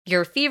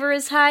Your fever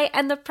is high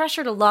and the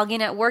pressure to log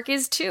in at work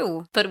is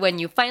too. But when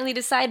you finally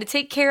decide to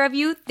take care of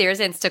you, there's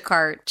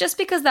Instacart. Just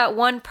because that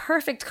one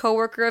perfect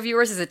coworker of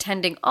yours is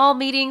attending all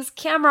meetings,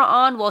 camera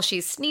on while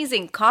she's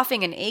sneezing,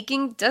 coughing, and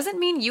aching, doesn't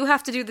mean you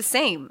have to do the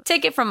same.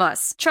 Take it from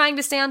us. Trying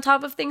to stay on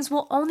top of things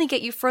will only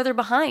get you further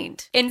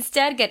behind.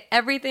 Instead, get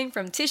everything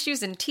from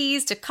tissues and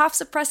teas to cough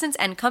suppressants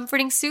and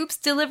comforting soups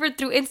delivered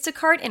through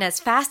Instacart in as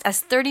fast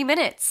as 30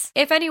 minutes.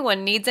 If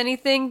anyone needs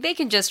anything, they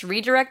can just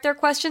redirect their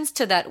questions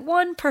to that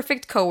one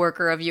perfect coworker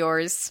of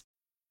yours.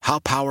 How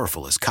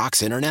powerful is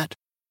Cox Internet?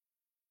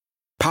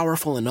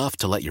 Powerful enough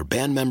to let your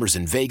band members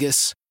in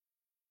Vegas,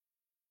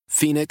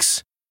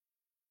 Phoenix,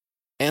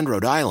 and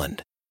Rhode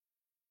Island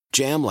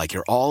jam like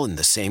you're all in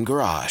the same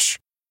garage.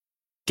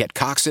 Get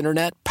Cox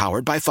Internet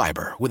powered by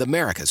fiber with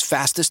America's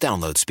fastest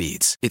download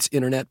speeds. It's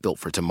internet built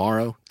for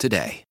tomorrow,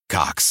 today.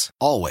 Cox,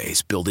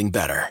 always building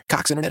better.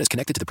 Cox Internet is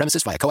connected to the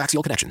premises via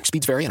coaxial connection.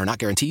 Speeds vary and are not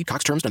guaranteed.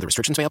 Cox terms and other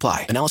restrictions may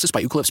apply. Analysis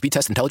by Ookla Speed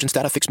Test Intelligence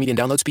Data. Fixed median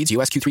download speeds.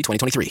 US Q3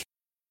 2023.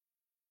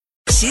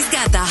 She's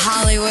got the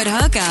Hollywood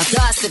hookup.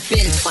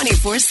 Gossiping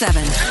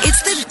 24/7.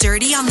 It's the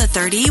Dirty on the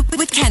 30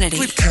 with Kennedy.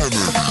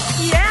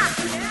 Yeah.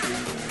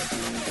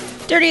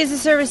 Dirty is a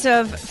service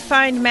of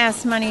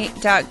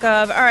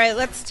findmassmoney.gov. All right,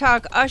 let's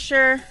talk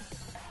Usher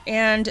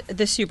and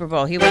the Super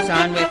Bowl. He was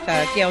on with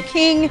Gayle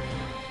King,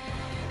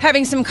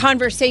 having some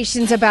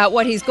conversations about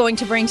what he's going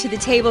to bring to the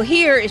table.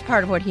 Here is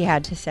part of what he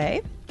had to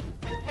say.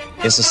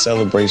 It's a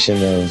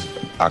celebration of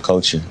our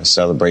culture, a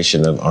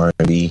celebration of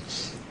R&B,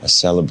 a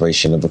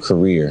celebration of a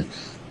career,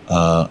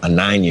 a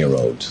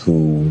 9-year-old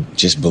who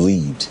just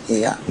believed.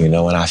 Yeah. You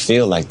know, and I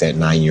feel like that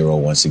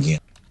 9-year-old once again.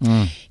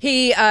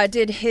 He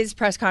did his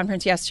press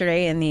conference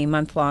yesterday in the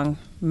month-long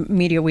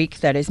media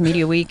week, that is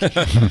Media Week.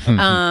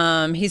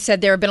 He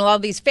said there have been a lot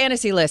of these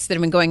fantasy lists that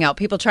have been going out,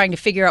 people trying to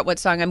figure out what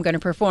song I'm going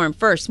to perform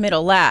first,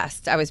 middle,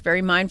 last. I was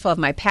very mindful of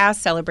my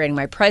past, celebrating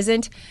my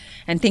present,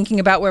 and thinking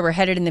about where we're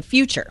headed in the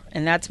future.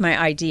 And that's my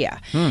idea.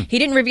 He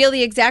didn't reveal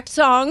the exact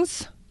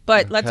songs,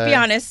 but let's be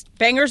honest,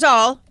 bangers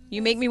all.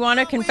 You Make Me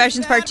Wanna,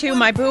 Confessions Part 2,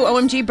 My Boo,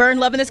 OMG, Burn,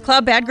 Love in This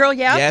Club, Bad Girl,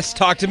 yeah? Yes,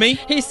 talk to me.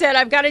 He said,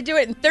 I've got to do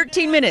it in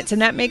 13 minutes, and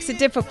that makes it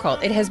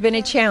difficult. It has been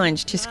a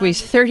challenge to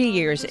squeeze 30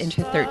 years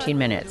into 13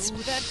 minutes.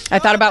 I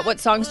thought about what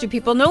songs do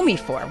people know me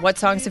for? What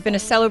songs have been a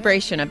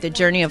celebration of the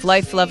journey of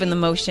life, love, and the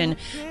motion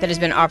that has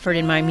been offered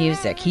in my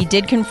music? He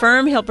did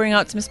confirm he'll bring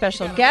out some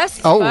special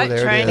guests,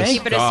 but trying to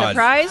keep it a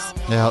surprise.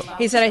 Yep.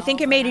 He said, I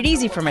think it made it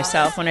easy for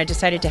myself when I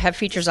decided to have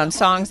features on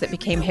songs that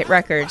became hit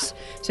records,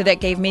 so that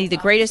gave me the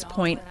greatest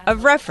point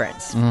of reference.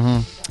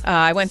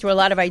 I went through a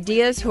lot of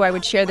ideas who I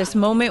would share this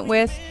moment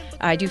with.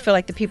 I do feel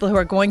like the people who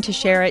are going to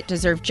share it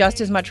deserve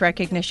just as much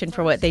recognition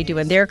for what they do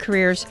in their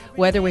careers,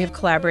 whether we have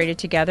collaborated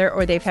together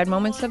or they've had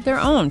moments of their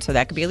own. So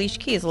that could be Alicia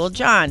Keys, Lil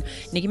Jon,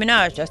 Nicki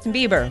Minaj, Justin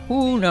Bieber.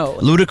 Who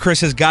knows?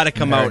 Ludacris has got to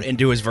come out and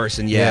do his verse,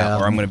 and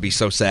or I'm going to be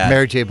so sad.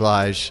 Mary J.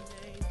 Blige.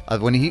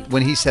 When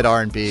he said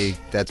R&B,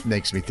 that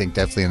makes me think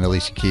definitely an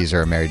Alicia Keys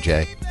or a Mary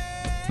J.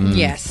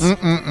 Yes.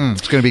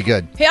 It's going to be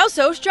good. He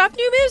also dropped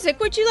new music.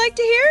 Would you like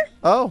to hear?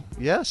 Oh,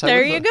 yes.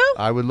 There you go.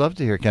 I would love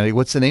to hear, Kennedy.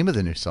 What's the name of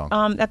the new song?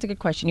 That's a good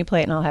question. You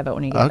play it and I'll have it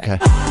when you get back.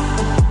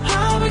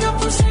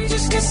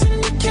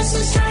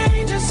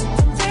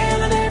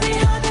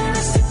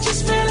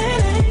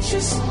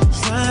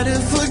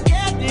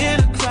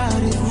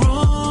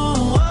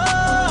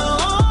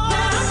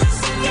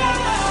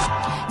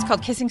 It's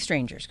called Kissing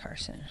Strangers,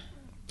 Carson.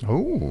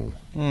 Oh.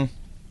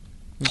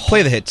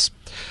 Play the hits.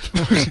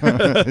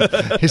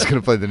 He's going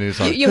to play the new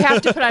song. You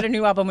have to put out a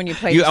new album when you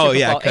play the Super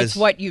Bowl. It's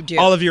what you do.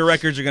 All of your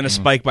records are going to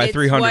spike by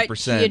 300%.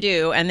 It's what you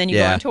do, and then you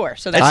go on tour.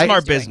 So that's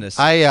smart business.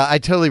 I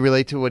totally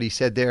relate to what he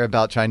said there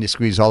about trying to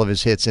squeeze all of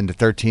his hits into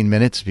 13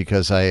 minutes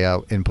because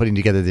in putting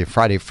together the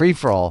Friday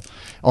Free-For-All,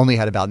 only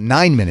had about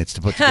 9 minutes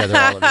to put together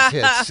all of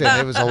his hits,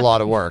 and it was a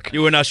lot of work.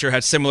 You and Usher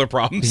had similar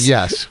problems.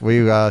 Yes,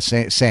 we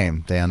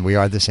same, Dan. We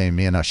are the same,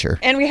 me and Usher.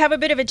 And we have a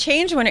bit of a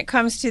change when it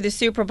comes to the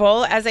Super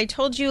Bowl. As I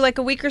told you like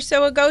a week or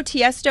so ago,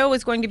 Tiesto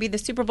was going to be the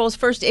Super Bowl's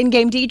first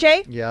in-game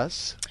DJ.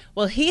 Yes.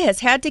 Well, he has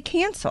had to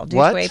cancel due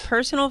to a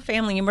personal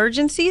family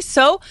emergency.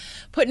 So,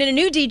 putting in a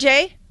new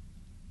DJ.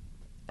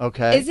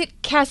 Okay. Is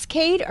it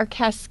Cascade or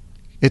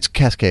It's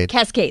Cascade.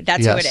 Cascade,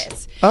 that's who it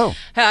is. Oh.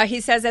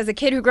 He says, as a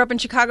kid who grew up in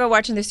Chicago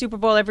watching the Super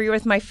Bowl every year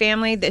with my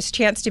family, this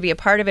chance to be a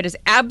part of it is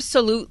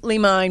absolutely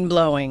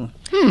mind-blowing.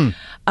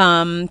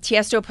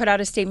 Tiesto put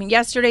out a statement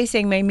yesterday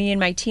saying me and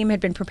my team had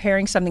been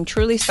preparing something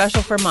truly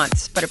special for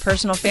months, but a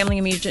personal family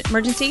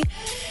emergency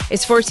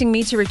is forcing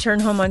me to return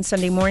home on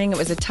Sunday morning. It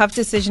was a tough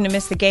decision to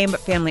miss the game, but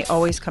family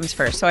always comes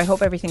first. So I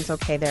hope everything's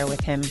okay there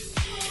with him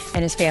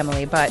and his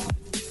family. But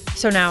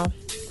so now...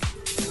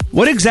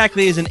 What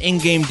exactly is an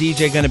in-game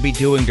DJ going to be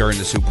doing during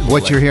the Super Bowl?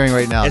 What you're hearing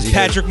right now. Is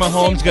Patrick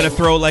Mahomes going to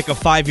throw like a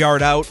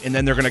 5-yard out, and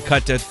then they're going to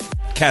cut to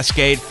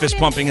Cascade fist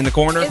pumping in the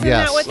corner? Isn't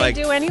that what they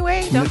do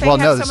anyway? Don't they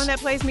have someone that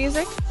plays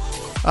music?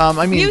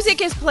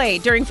 Music is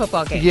played during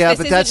football games. Yeah,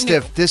 but that's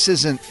different. This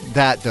isn't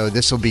that, though.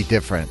 This will be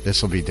different.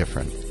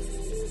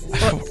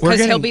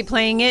 Because he'll be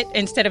playing it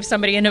instead of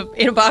somebody in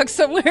a box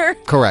somewhere.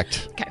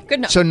 Correct. Okay, good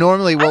enough. So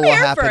normally what I'm will here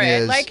happen for it.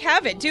 is Like,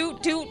 have it. Do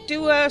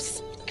a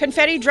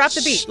confetti, drop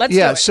the beat. Let's do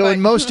yeah, it. so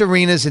in most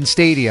arenas and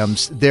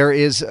stadiums, there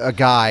is a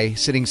guy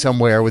sitting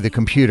somewhere with a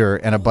computer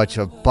and a bunch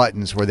of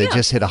buttons where they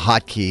just hit a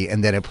hotkey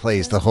and then it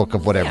plays the hook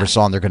of whatever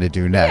song they're going to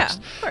do next.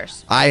 Yeah, of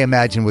course. I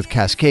imagine with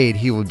Cascade,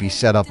 he would be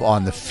set up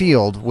on the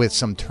field with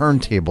some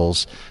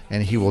turntables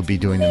and he will be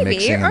doing the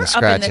mixing and or the up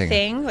scratching. in the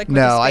thing, like with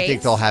no, the I think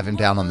space. they'll have him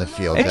down on the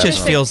field. It just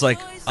definitely. feels like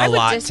I a would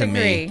lot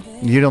disagree.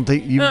 to me. You don't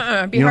think you?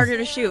 It'd be you don't- harder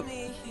to shoot.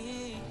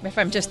 If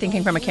I'm just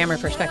thinking from a camera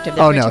perspective.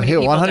 Oh there's way no, too many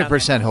he'll people down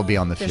 100% there. he'll be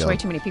on the There's field. way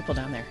too many people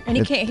down there, and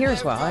he can't hear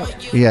as well either.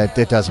 Yeah,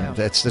 it doesn't.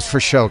 It's for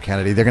show,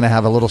 Kennedy. They're going to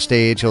have a little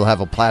stage. He'll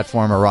have a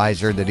platform, a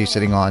riser that he's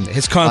sitting on.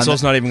 His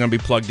console's not even going to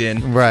be plugged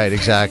in. Right,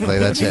 exactly.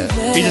 That's it.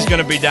 He's just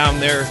going to be down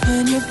there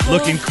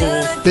looking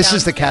cool. This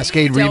is the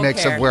Cascade Don't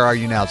remix care. of Where Are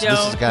You Now? So this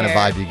is the kind of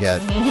care. vibe you get.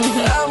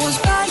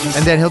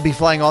 And then he'll be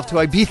flying off to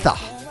Ibiza.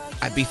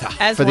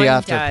 As For the one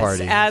after does,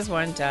 party. As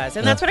one does,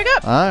 and that's what I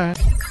got. All right.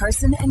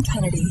 Carson and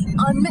Kennedy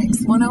on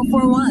Mix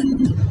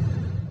 1041.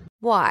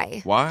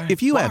 Why?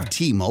 If you have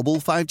T-Mobile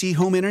 5G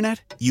home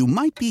internet, you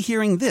might be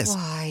hearing this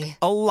Why?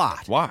 a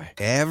lot. Why?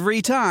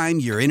 Every time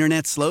your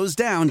internet slows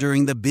down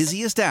during the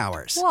busiest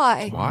hours.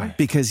 Why?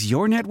 Because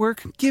your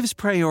network gives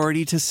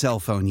priority to cell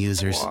phone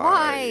users.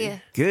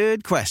 Why?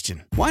 Good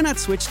question. Why not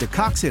switch to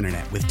Cox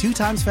Internet with 2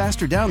 times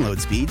faster download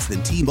speeds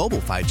than T-Mobile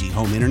 5G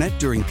home internet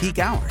during peak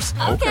hours?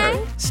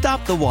 Okay.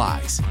 Stop the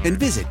whys and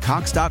visit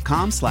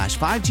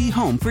cox.com/5G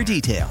home for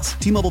details.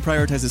 T-Mobile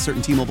prioritizes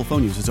certain T-Mobile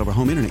phone users over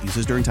home internet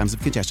users during times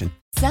of congestion.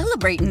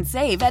 Celebrate and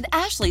save at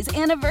Ashley's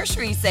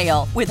Anniversary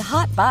Sale. With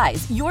Hot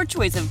Buys, your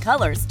choice of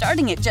colors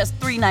starting at just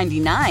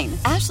 $3.99.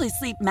 Ashley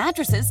Sleep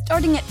mattresses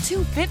starting at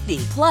 $2.50.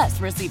 Plus,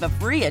 receive a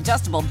free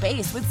adjustable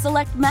base with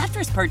select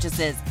mattress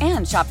purchases.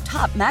 And shop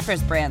top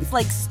mattress brands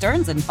like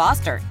Stearns &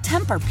 Foster,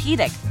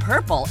 Tempur-Pedic,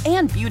 Purple,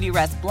 and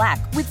Beautyrest Black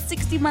with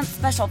 60-month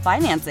special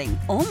financing.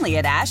 Only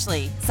at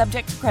Ashley.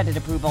 Subject to credit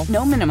approval.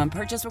 No minimum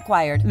purchase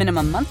required.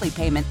 Minimum monthly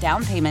payment,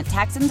 down payment,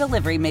 tax, and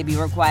delivery may be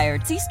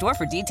required. See store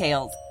for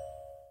details.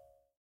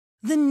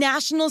 The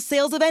national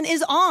sales event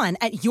is on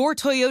at your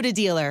Toyota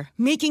dealer,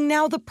 making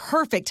now the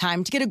perfect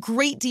time to get a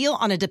great deal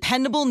on a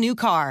dependable new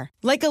car.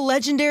 Like a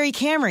legendary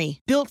Camry,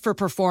 built for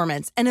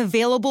performance and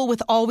available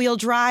with all-wheel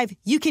drive,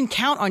 you can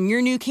count on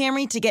your new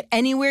Camry to get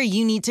anywhere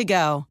you need to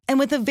go. And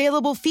with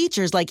available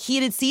features like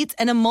heated seats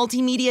and a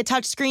multimedia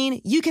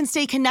touchscreen, you can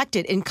stay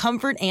connected in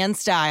comfort and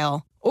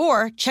style.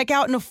 Or check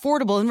out an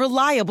affordable and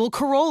reliable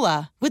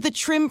Corolla with a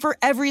trim for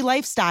every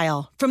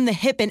lifestyle. From the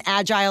hip and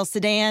agile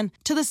sedan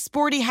to the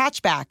sporty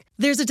hatchback,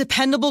 there's a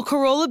dependable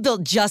Corolla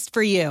built just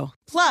for you.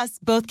 Plus,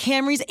 both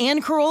Camrys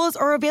and Corollas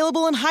are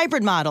available in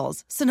hybrid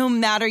models. So no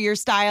matter your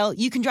style,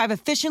 you can drive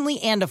efficiently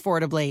and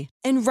affordably.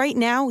 And right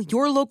now,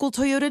 your local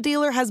Toyota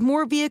dealer has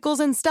more vehicles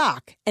in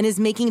stock and is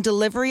making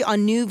delivery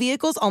on new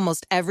vehicles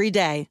almost every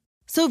day.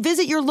 So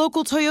visit your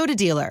local Toyota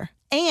dealer.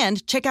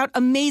 And check out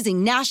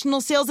amazing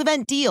national sales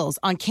event deals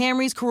on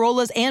Camrys,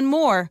 Corollas, and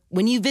more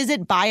when you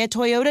visit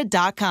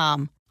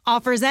buyatoyota.com.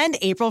 Offers end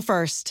April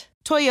 1st.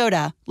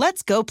 Toyota,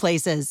 let's go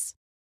places.